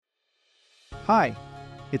Hi,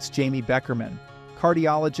 it's Jamie Beckerman,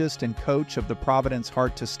 cardiologist and coach of the Providence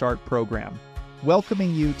Heart to Start program,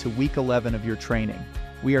 welcoming you to week 11 of your training.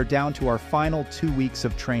 We are down to our final 2 weeks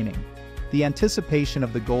of training. The anticipation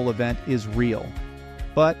of the goal event is real,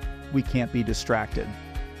 but we can't be distracted.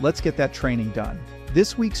 Let's get that training done.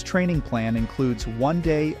 This week's training plan includes 1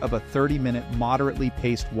 day of a 30-minute moderately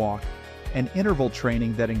paced walk, and interval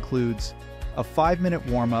training that includes a 5-minute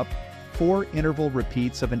warm-up, 4 interval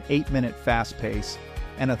repeats of an 8-minute fast pace,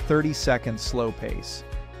 and a 30-second slow pace.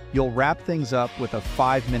 You'll wrap things up with a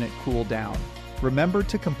 5-minute cool down. Remember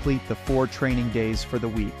to complete the 4 training days for the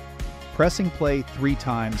week. Pressing play 3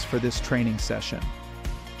 times for this training session.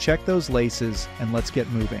 Check those laces and let's get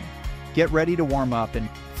moving. Get ready to warm up in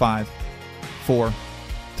 5, 4,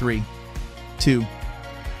 3, 2,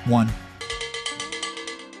 1.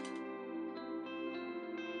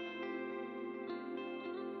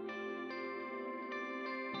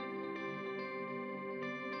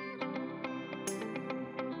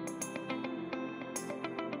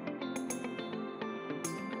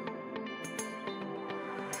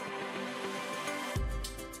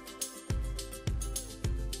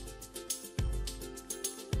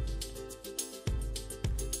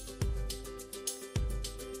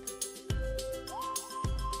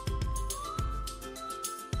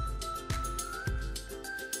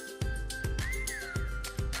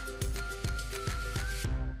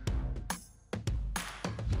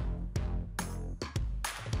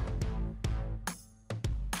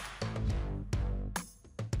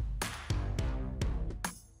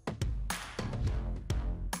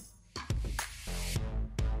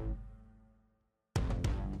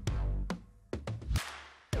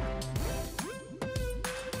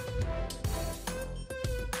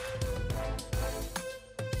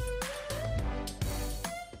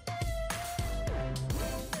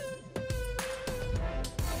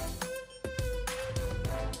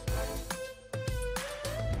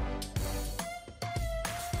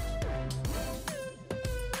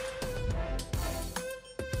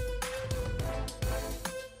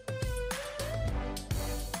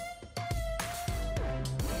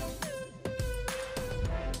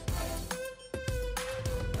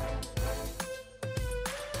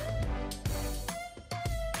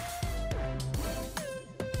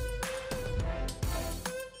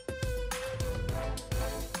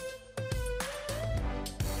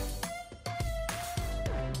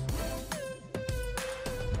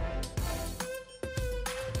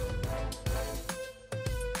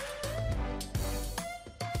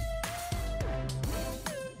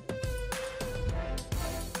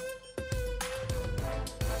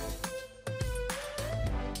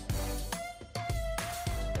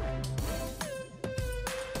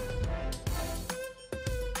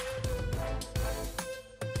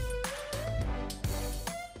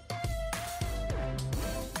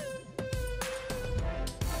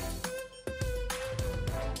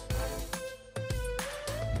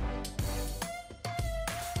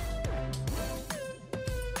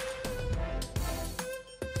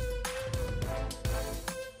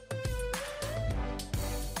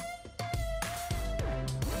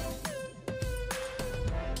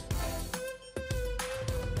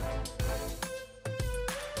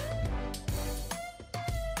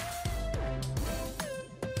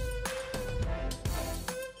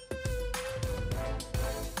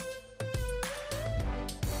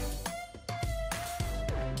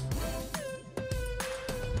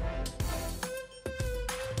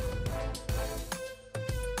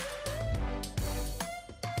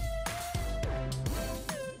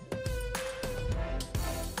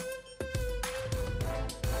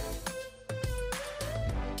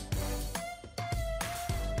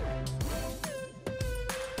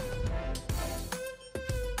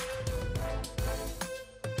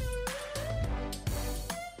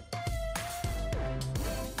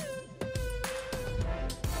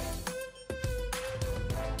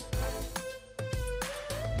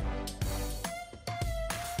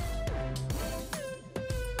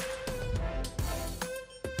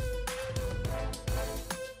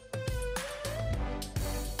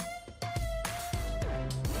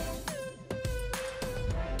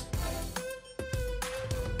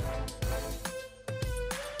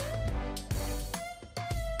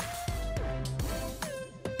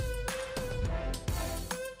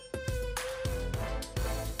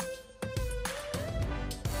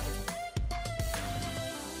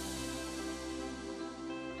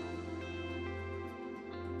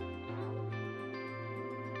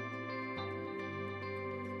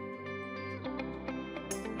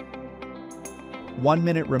 One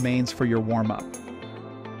minute remains for your warm-up.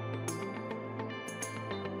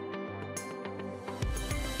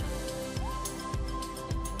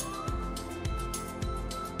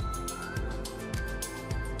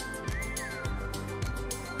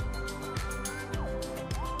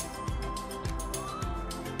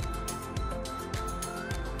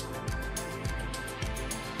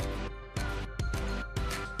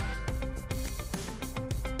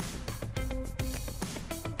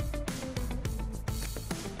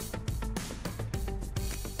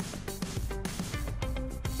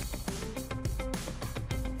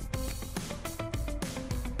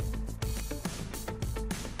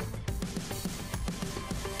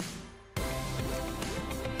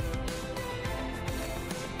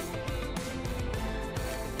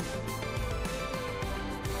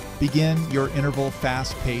 Begin your interval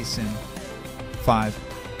fast pace in 5,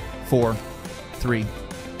 4, 3,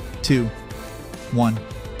 2, 1.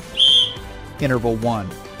 Interval 1.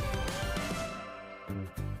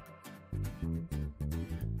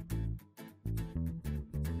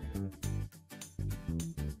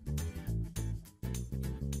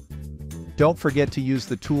 Don't forget to use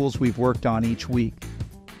the tools we've worked on each week.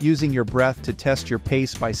 Using your breath to test your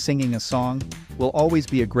pace by singing a song will always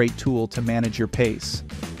be a great tool to manage your pace.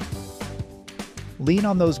 Lean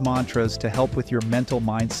on those mantras to help with your mental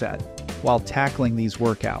mindset while tackling these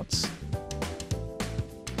workouts.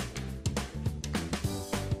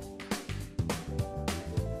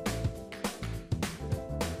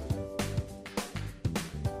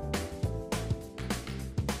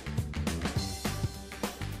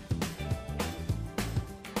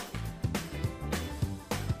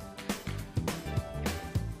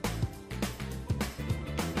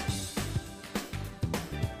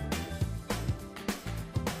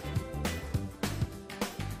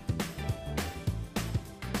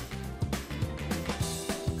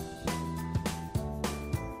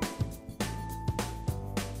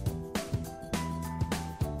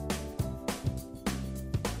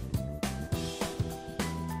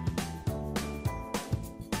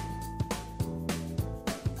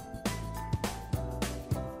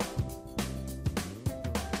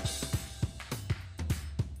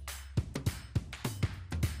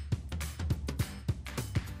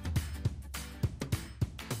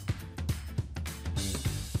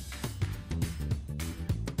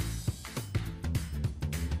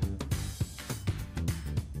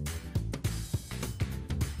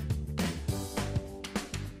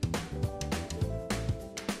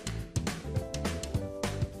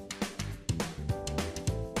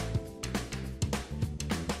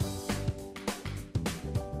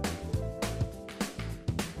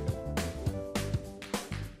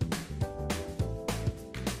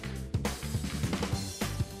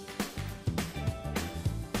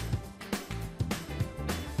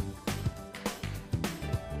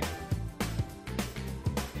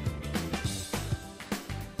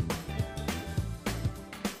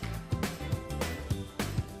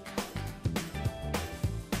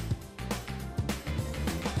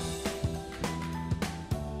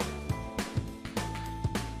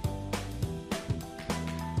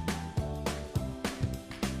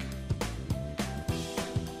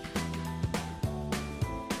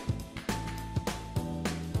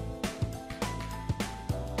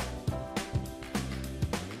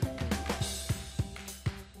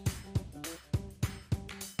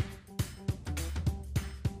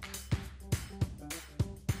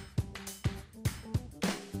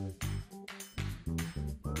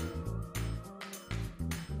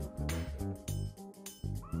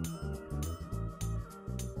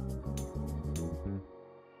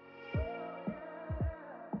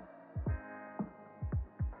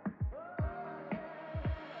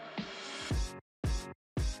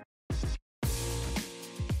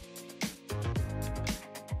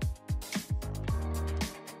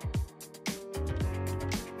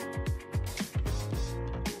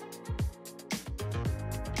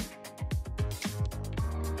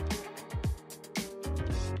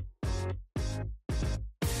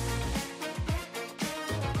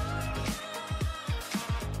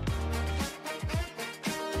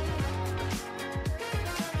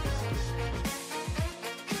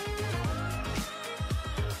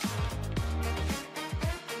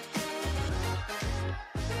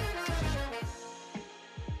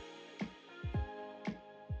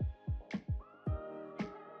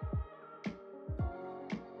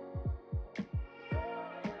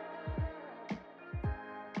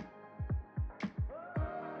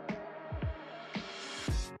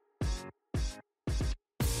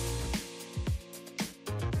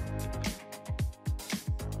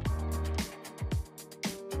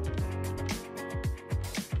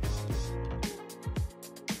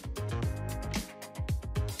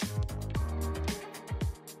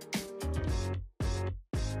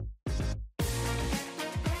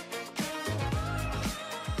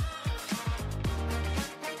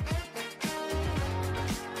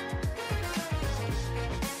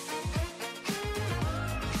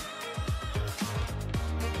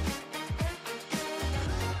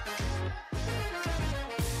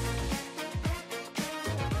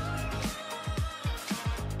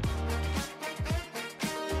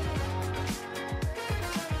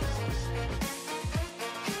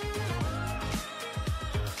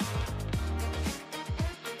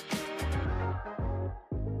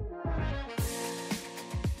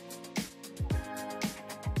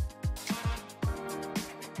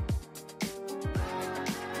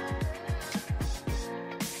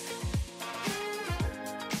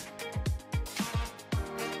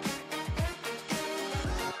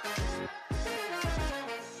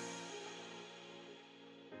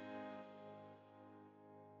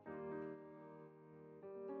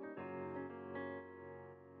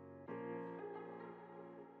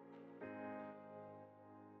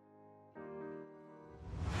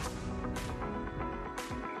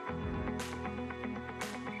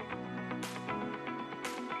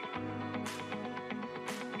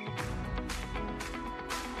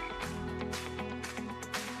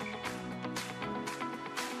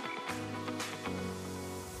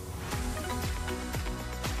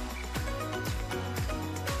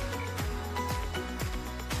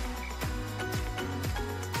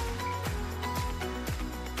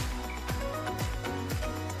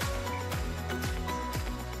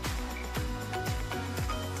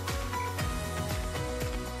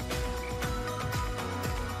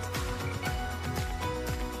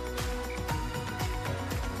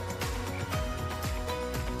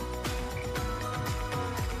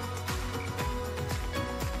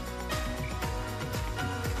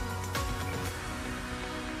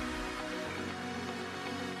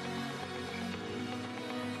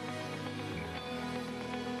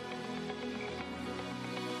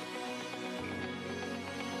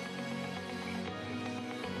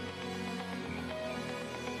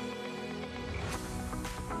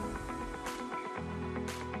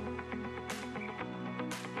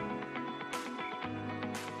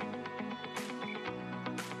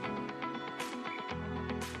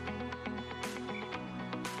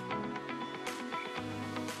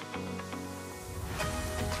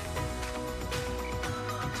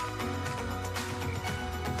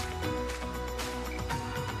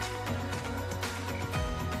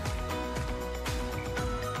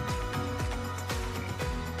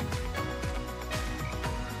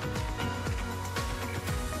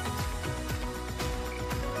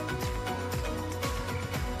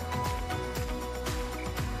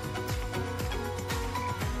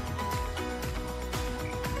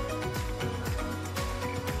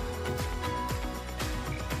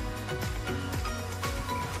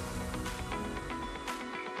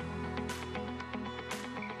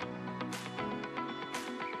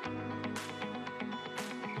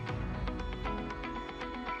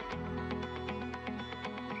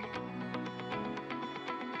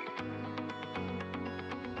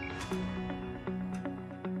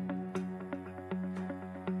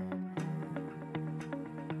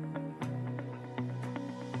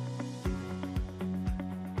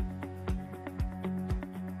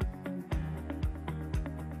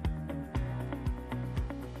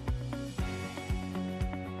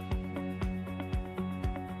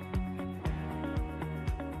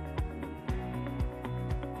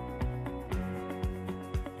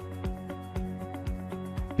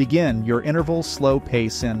 Begin your interval slow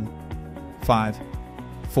pace in 5,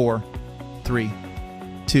 4, 3,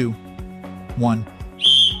 2, 1.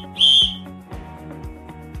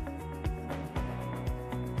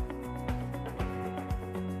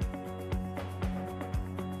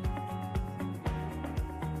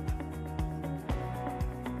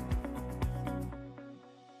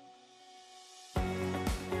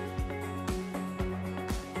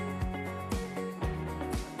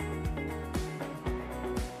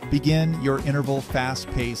 Begin your interval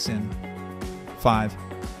fast pace in 5,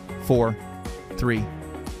 4, 3,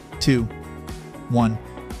 2, 1.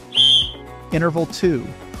 Interval 2.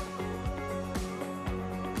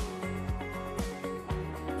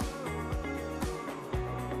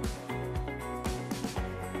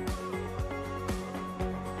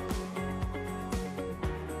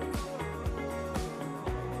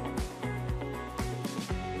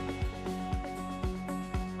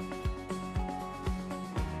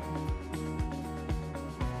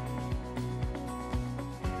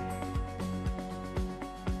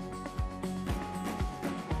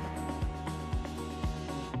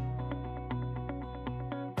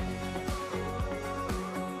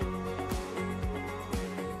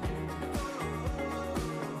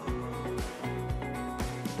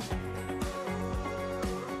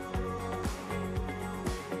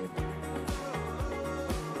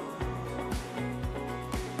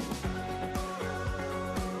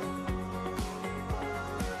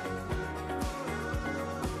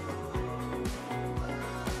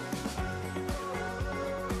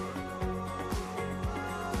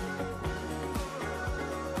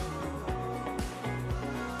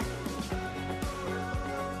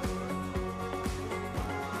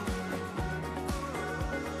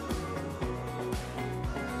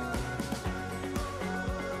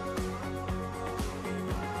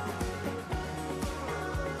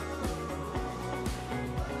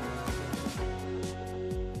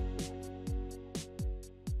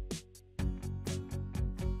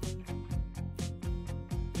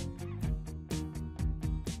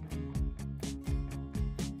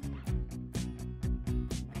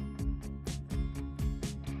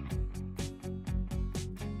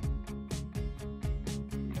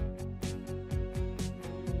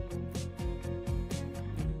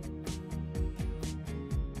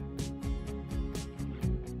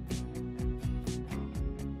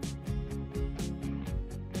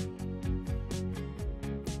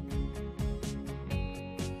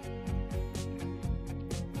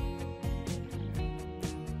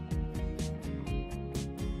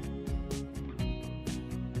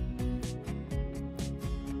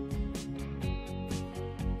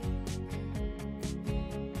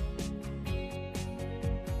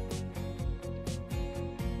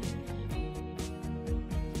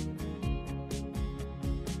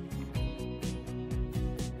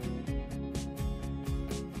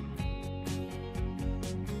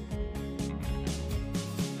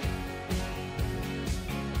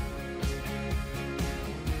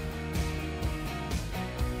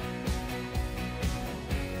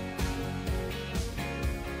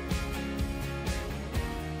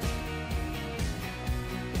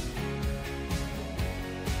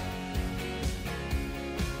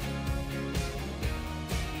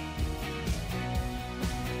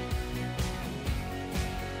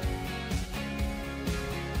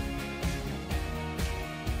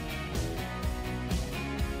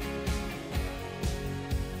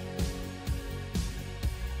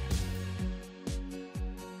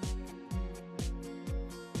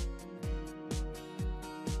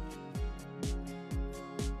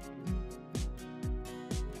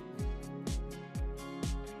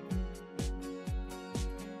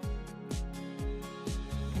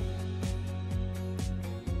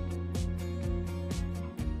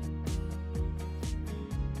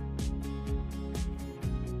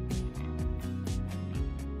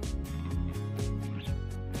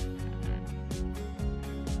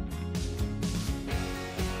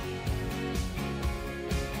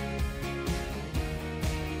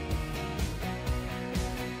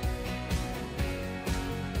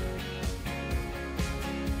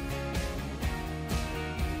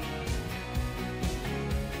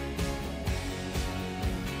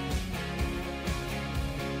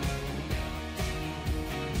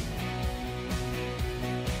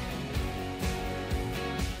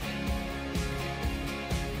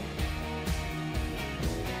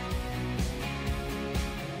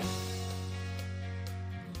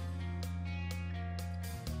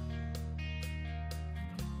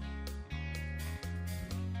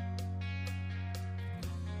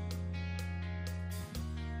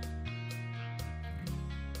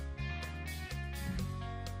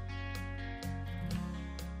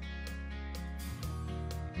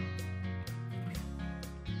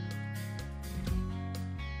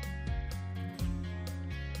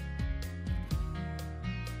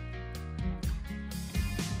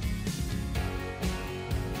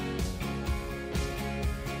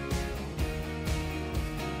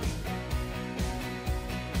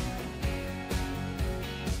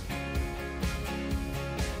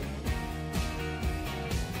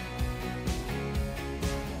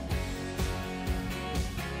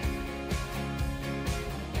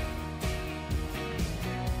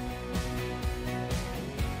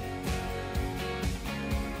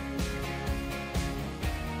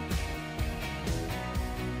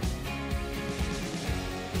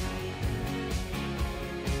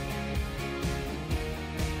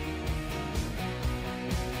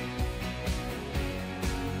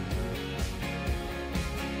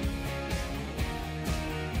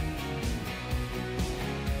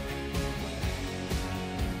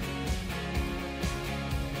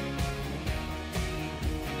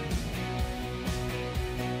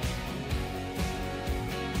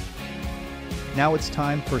 Now it's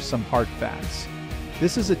time for some heart facts.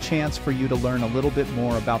 This is a chance for you to learn a little bit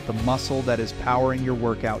more about the muscle that is powering your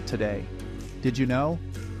workout today. Did you know?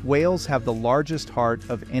 Whales have the largest heart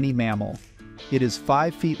of any mammal. It is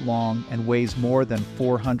 5 feet long and weighs more than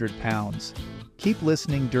 400 pounds. Keep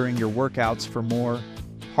listening during your workouts for more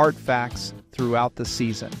heart facts throughout the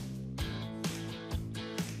season.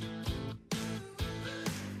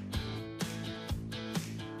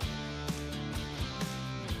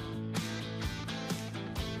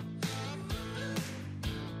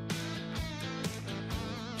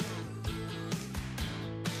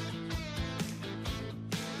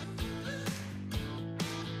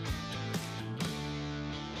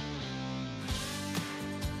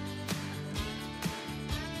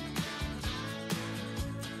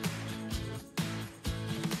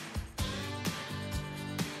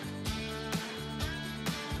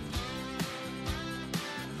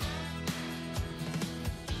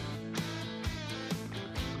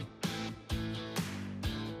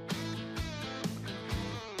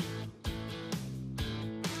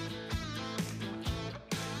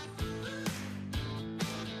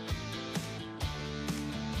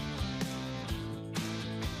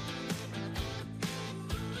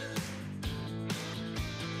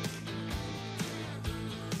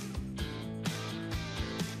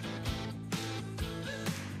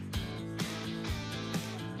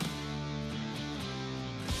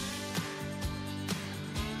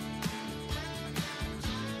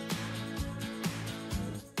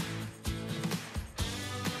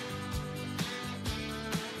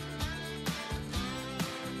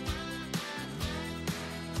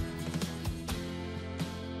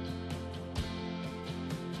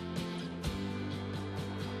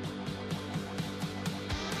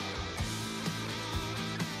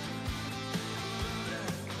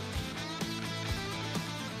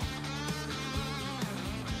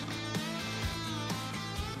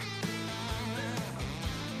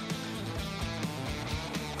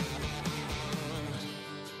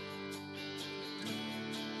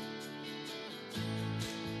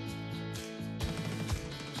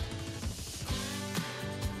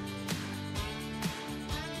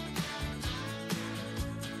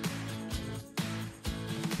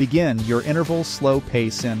 Begin your interval slow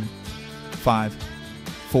pace in 5,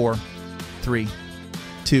 4, 3,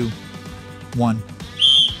 2, 1.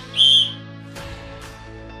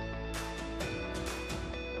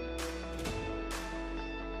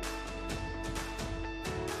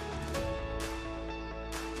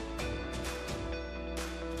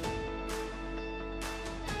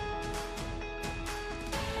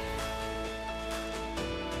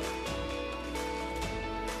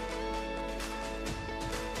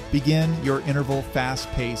 Begin your interval fast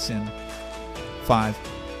pace in 5,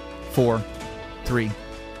 4, 3,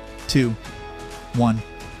 2, 1.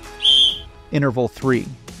 Interval 3.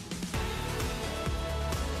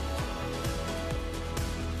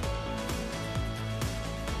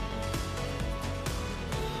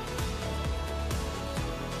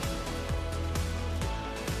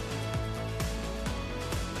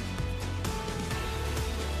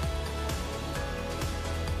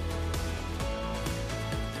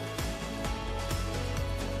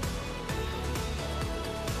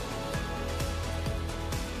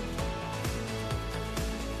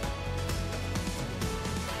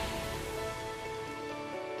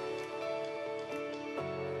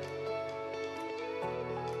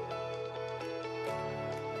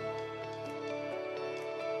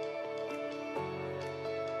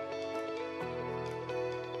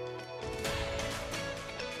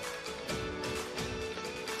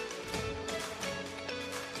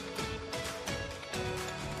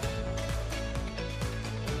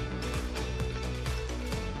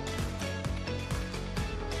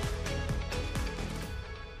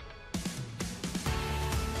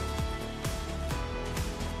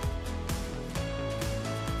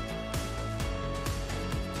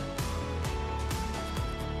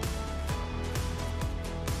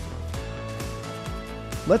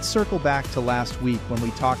 Let's circle back to last week when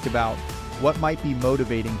we talked about what might be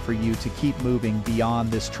motivating for you to keep moving beyond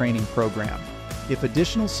this training program. If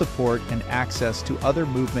additional support and access to other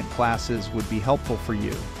movement classes would be helpful for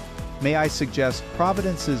you, may I suggest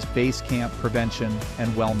Providence's Basecamp Prevention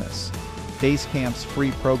and Wellness. Basecamp's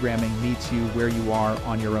free programming meets you where you are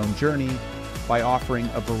on your own journey by offering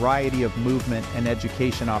a variety of movement and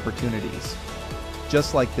education opportunities.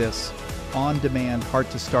 Just like this, on-demand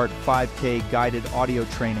Heart-to-Start 5K guided audio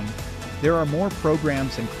training, there are more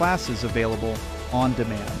programs and classes available on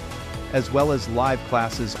demand, as well as live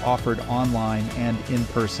classes offered online and in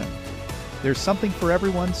person. There's something for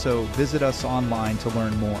everyone, so visit us online to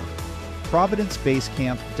learn more.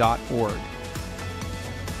 ProvidenceBasecamp.org.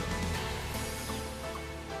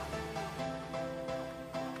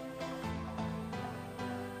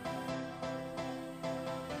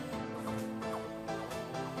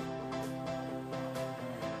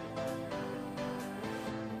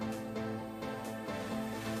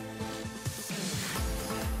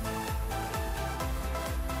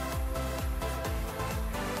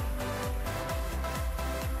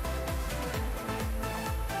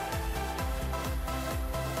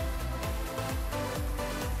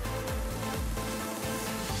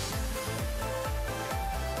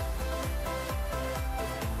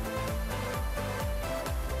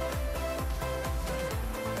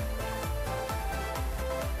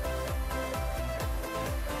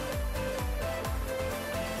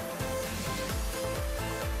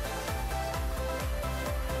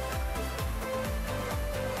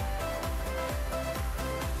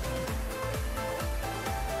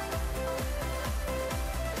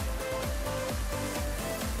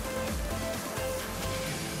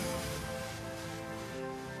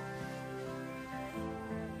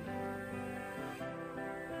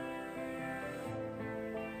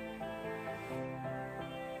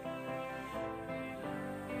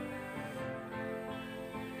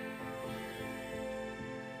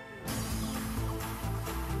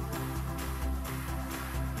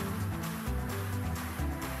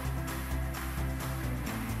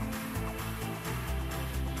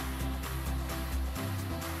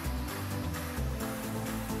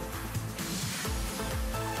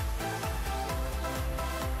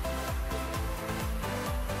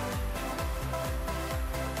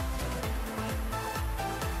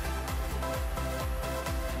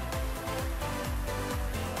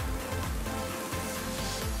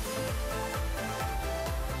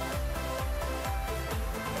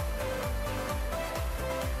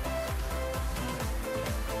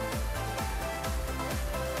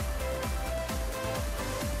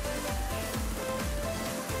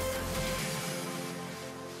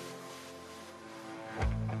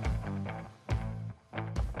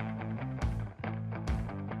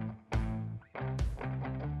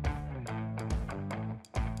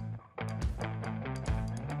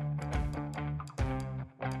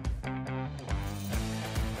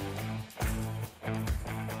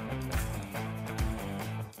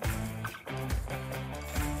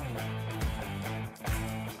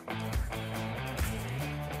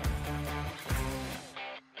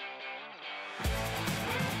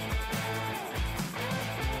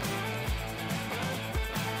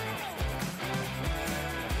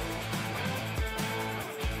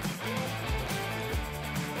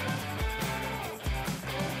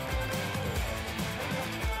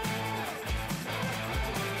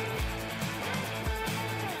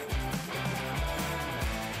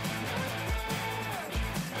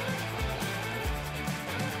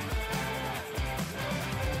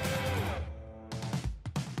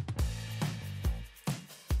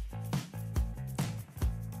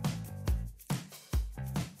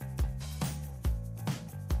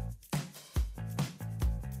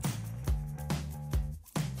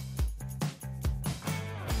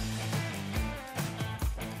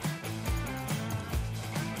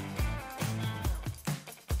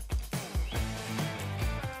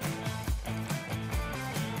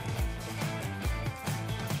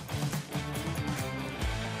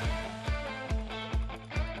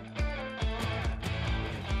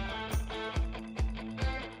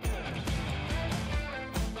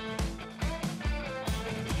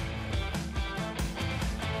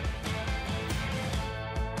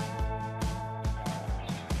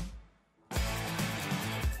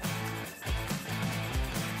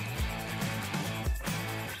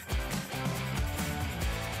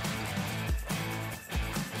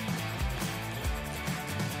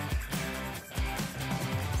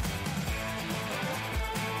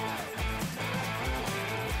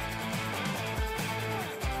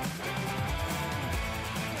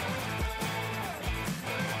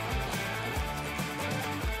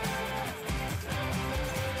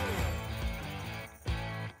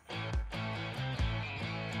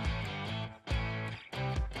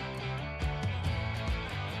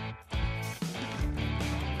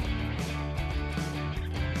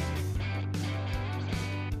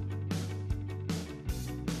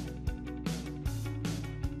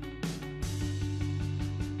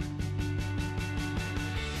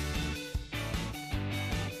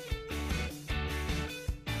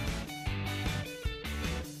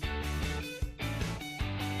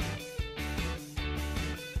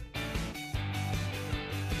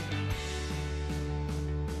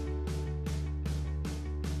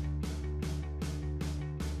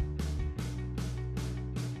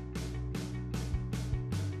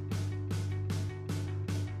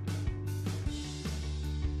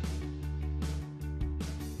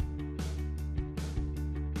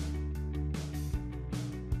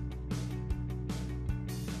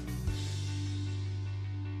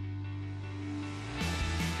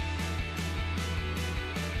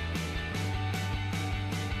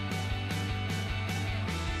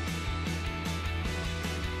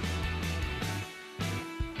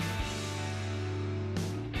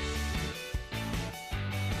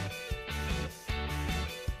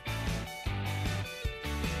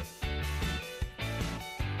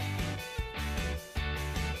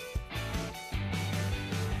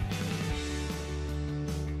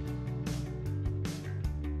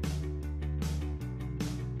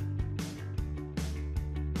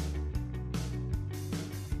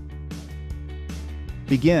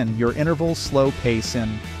 Begin your interval slow pace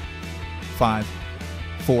in 5,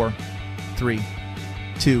 4, 3,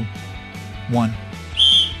 2, 1.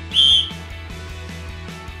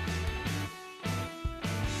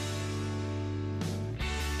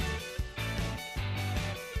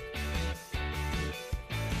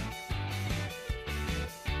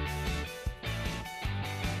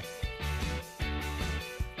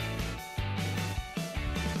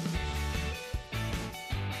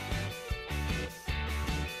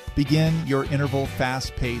 Begin your interval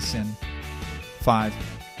fast pace in 5,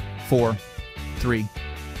 4, 3,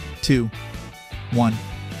 2, 1.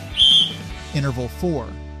 Interval 4.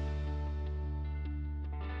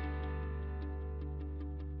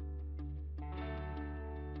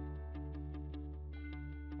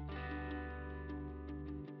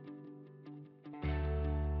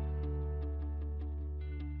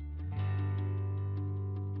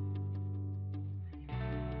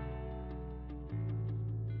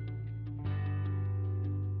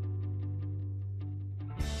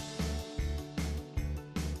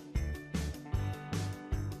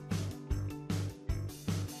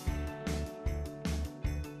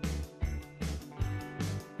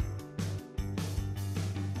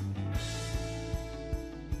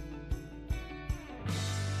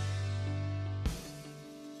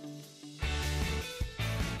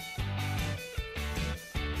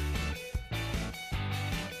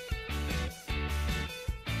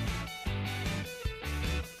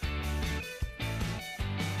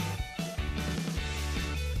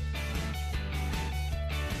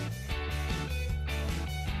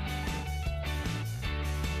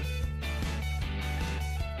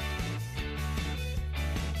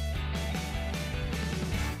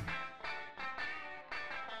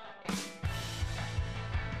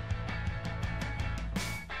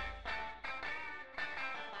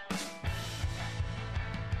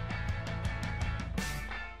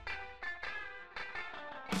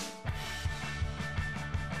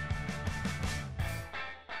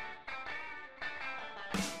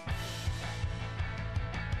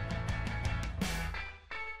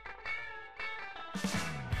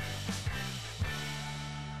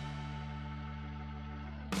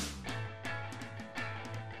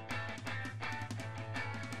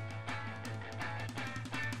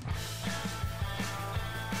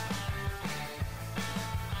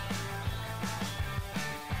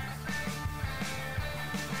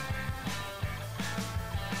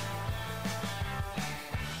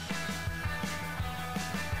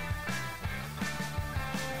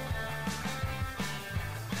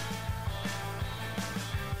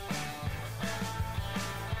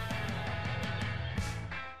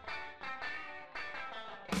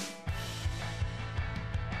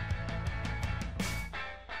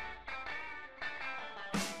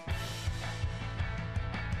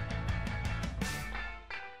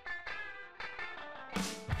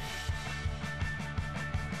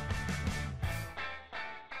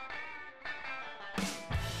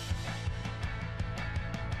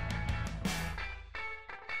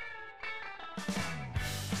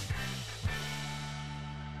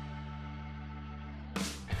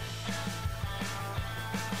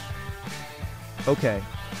 Okay,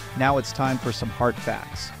 now it's time for some heart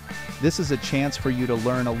facts. This is a chance for you to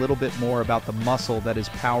learn a little bit more about the muscle that is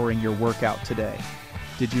powering your workout today.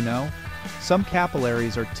 Did you know? Some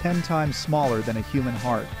capillaries are 10 times smaller than a human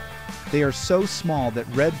heart. They are so small that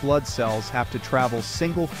red blood cells have to travel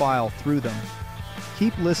single file through them.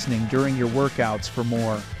 Keep listening during your workouts for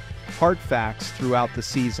more heart facts throughout the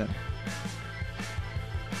season.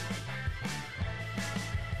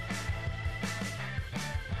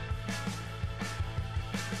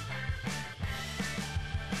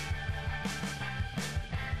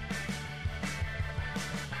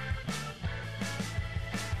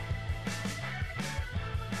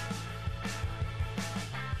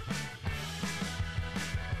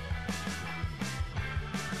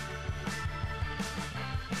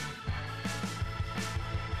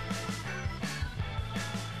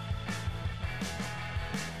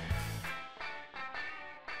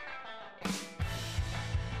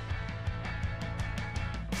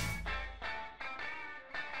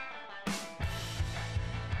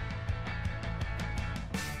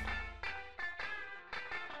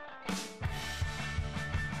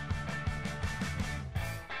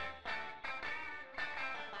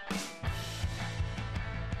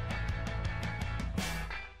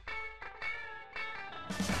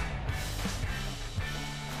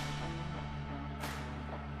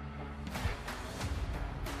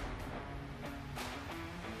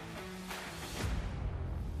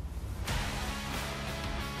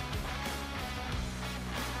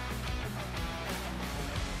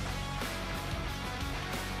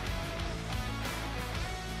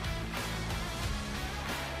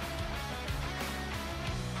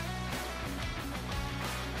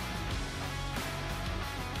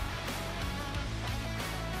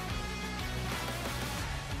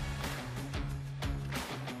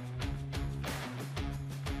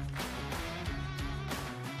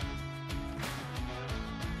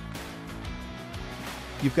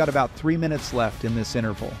 You've got about 3 minutes left in this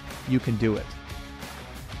interval. You can do it.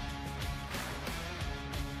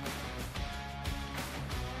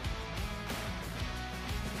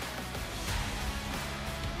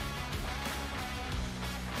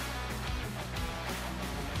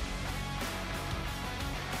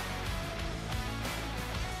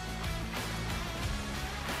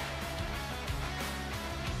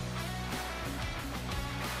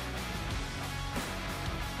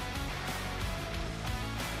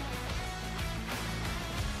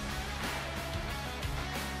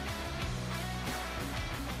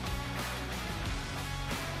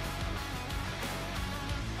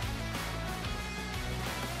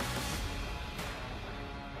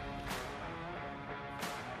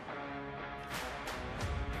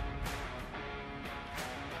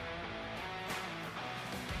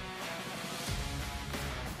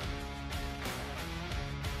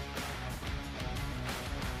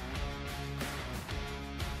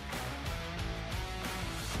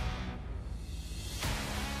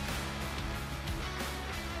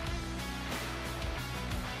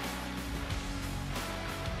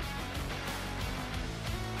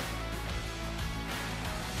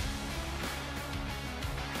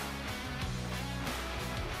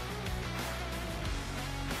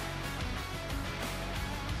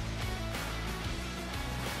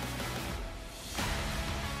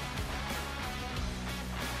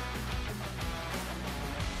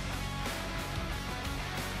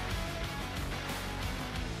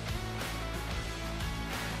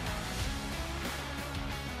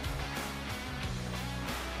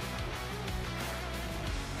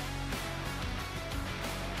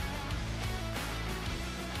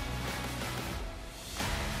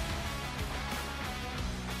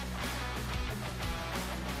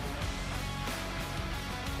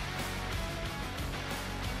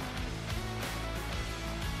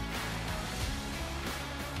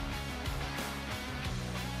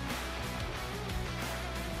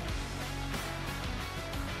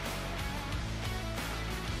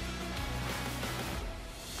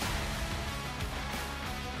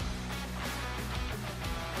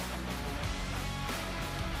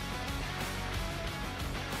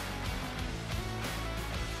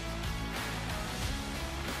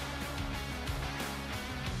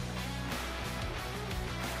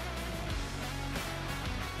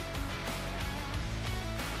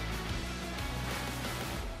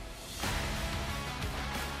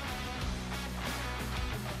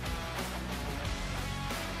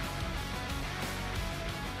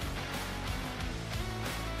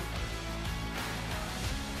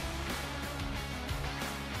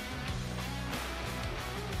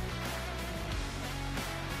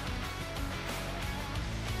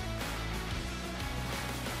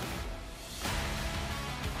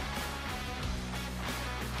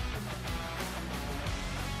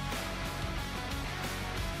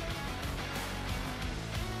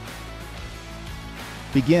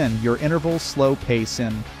 Begin your interval slow pace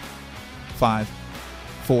in 5,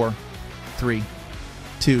 4, 3,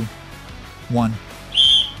 2, 1.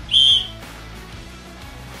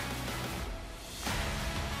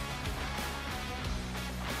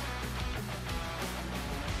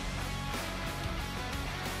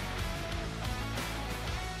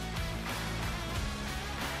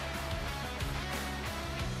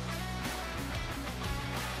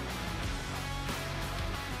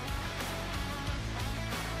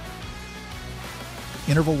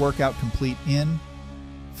 Interval workout complete in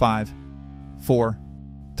 5, 4,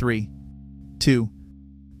 3, 2,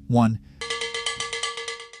 1.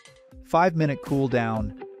 5-minute cool down.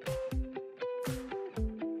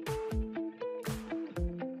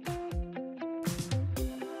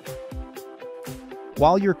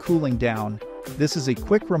 While you're cooling down, this is a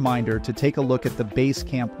quick reminder to take a look at the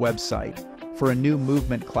Basecamp website for a new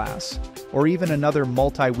movement class, or even another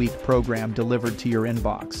multi-week program delivered to your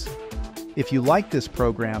inbox. If you like this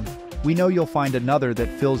program, we know you'll find another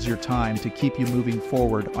that fills your time to keep you moving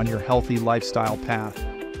forward on your healthy lifestyle path.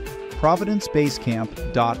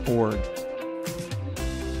 ProvidenceBasecamp.org.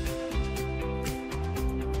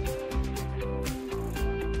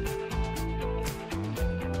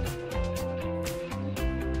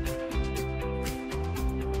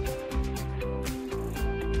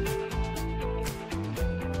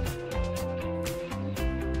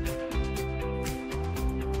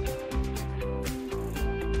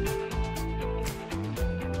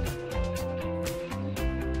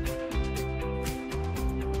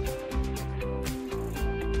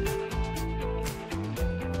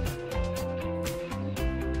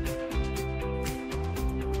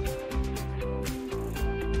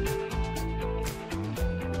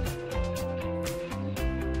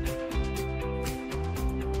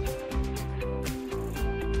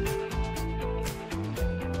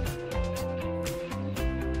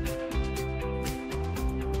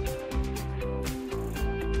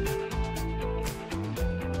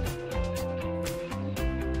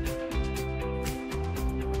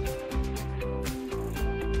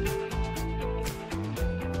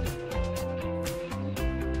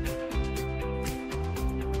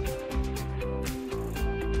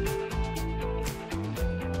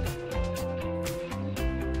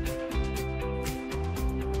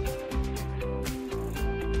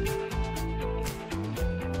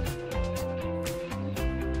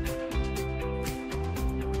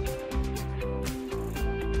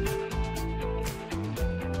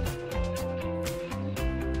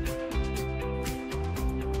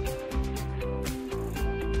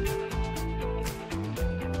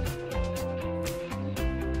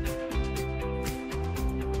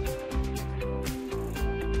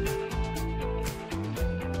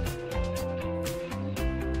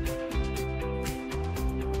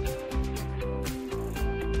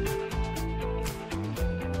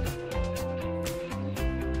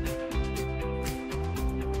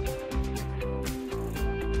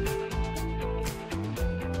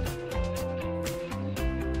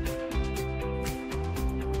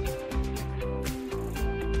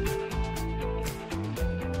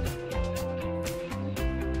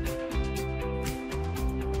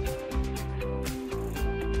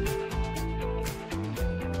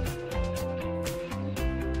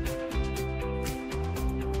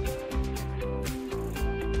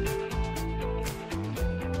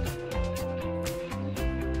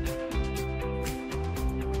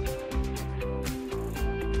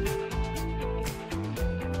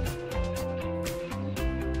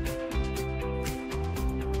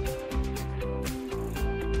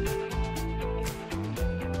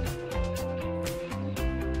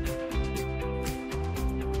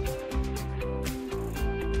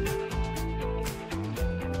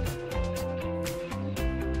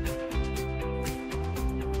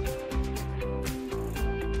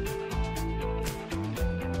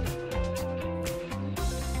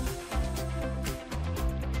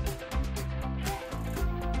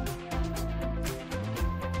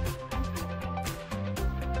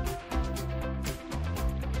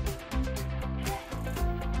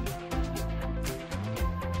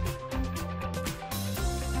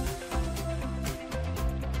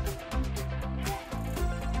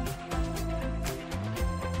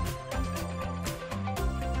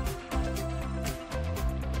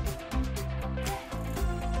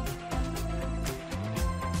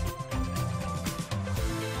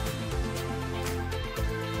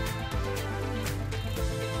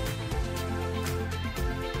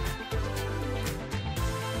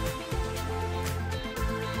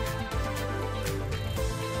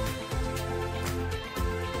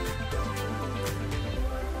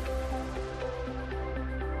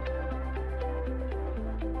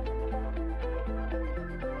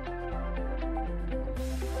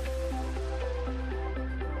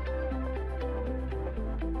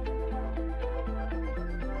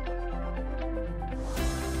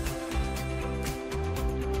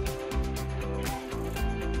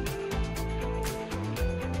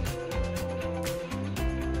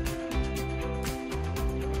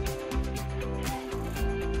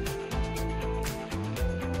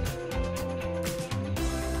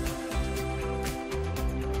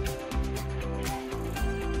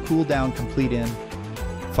 cool down complete in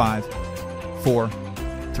 5, 4,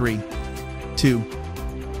 3, 2,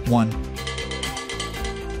 1.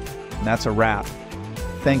 And that's a wrap.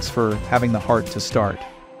 Thanks for having the heart to start.